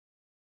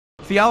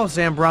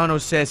Fiallos-Zambrano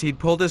says he'd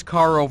pulled his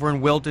car over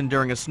in Wilton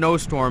during a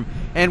snowstorm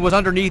and was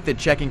underneath it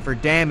checking for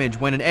damage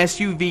when an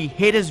SUV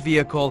hit his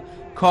vehicle,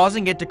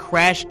 causing it to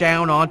crash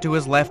down onto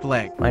his left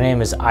leg. My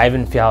name is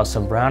Ivan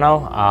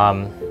Fiallos-Zambrano.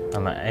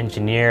 I'm an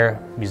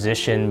engineer,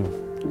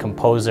 musician,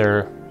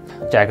 composer,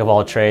 jack of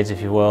all trades,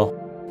 if you will.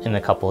 In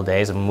a couple of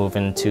days, I'm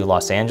moving to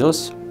Los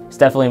Angeles. It's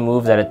definitely a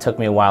move that it took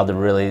me a while to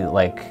really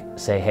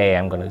say, hey,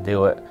 I'm gonna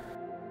do it.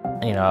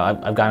 You know,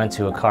 I've gotten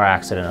into a car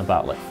accident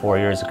about 4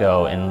 years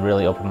ago and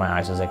really opened my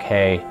eyes. I was like,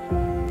 hey,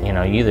 you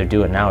know, you either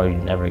do it now or you're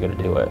never gonna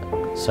do it.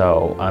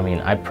 So, I mean,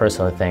 I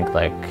personally think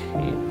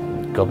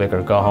go big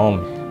or go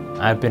home.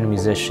 I've been a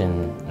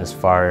musician as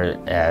far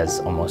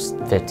as almost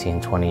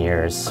 15, 20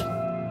 years.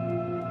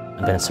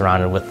 I've been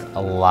surrounded with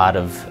a lot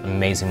of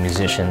amazing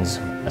musicians,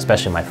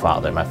 especially my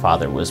father. My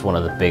father was one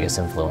of the biggest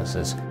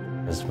influences.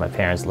 Because my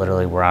parents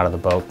literally were out of the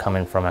boat,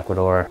 coming from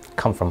Ecuador,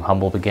 come from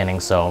humble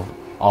beginnings, so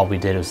all we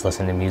did was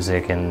listen to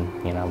music. And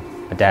you know,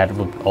 my dad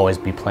would always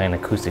be playing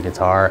acoustic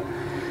guitar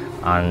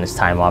on his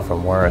time off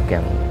from work,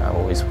 and I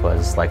always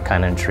was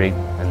kind of intrigued.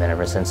 And then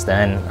ever since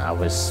then, I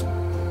was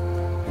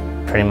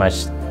pretty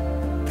much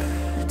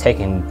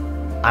taking,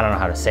 I don't know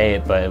how to say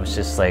it, but it was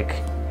just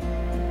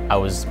I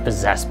was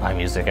possessed by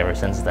music ever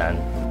since then.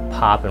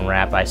 Pop and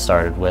rap I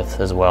started with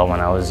as well when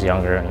I was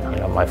younger, and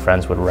you know, my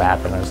friends would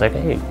rap and I was like,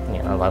 hey,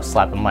 you know, I'll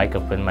slap a mic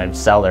up in my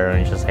cellar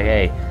and it's just like,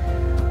 hey,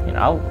 you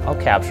know, I'll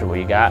capture what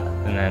you got.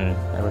 And then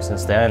ever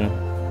since then,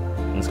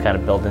 it's kind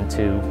of built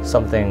into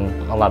something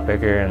a lot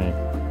bigger.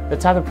 And the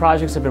type of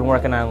projects I've been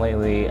working on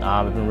lately,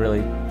 I've been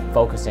really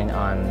focusing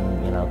on,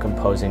 you know,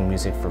 composing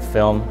music for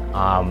film.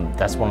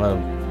 That's one of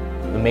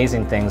the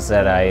amazing things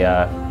that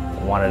I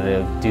wanted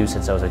to do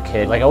since I was a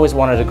kid. I always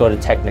wanted to go to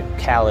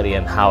technicality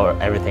and how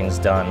everything's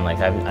done.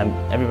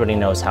 Everybody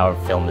knows how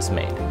a film is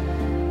made.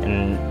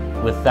 And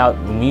without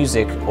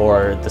music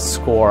or the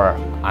score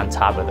on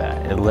top of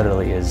that, it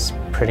literally is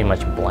pretty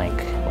much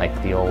blank, like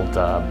the old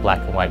black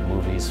and white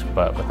movies,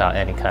 but without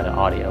any kind of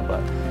audio.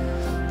 But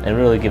it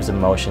really gives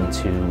emotion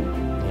to,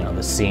 you know,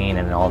 the scene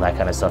and all that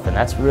kind of stuff. And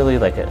that's really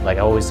I've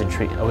always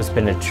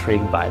been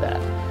intrigued by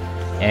that.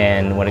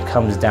 And when it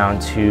comes down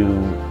to,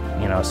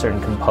 you know,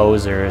 certain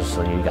composers,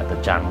 so you got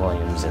the John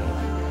Williams and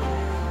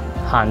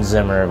Hans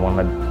Zimmer, one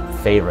of my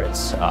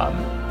favorites.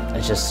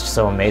 It's just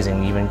so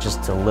amazing, even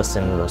just to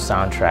listen to those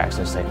soundtracks.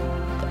 It's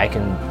I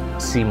can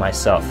see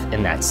myself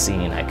in that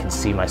scene. I can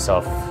see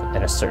myself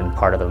in a certain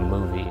part of the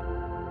movie.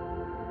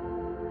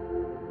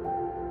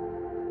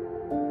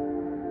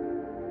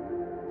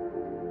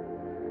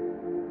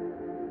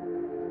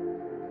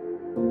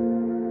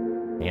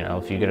 You know,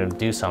 if you're gonna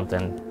do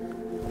something,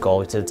 go all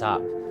the way to the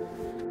top.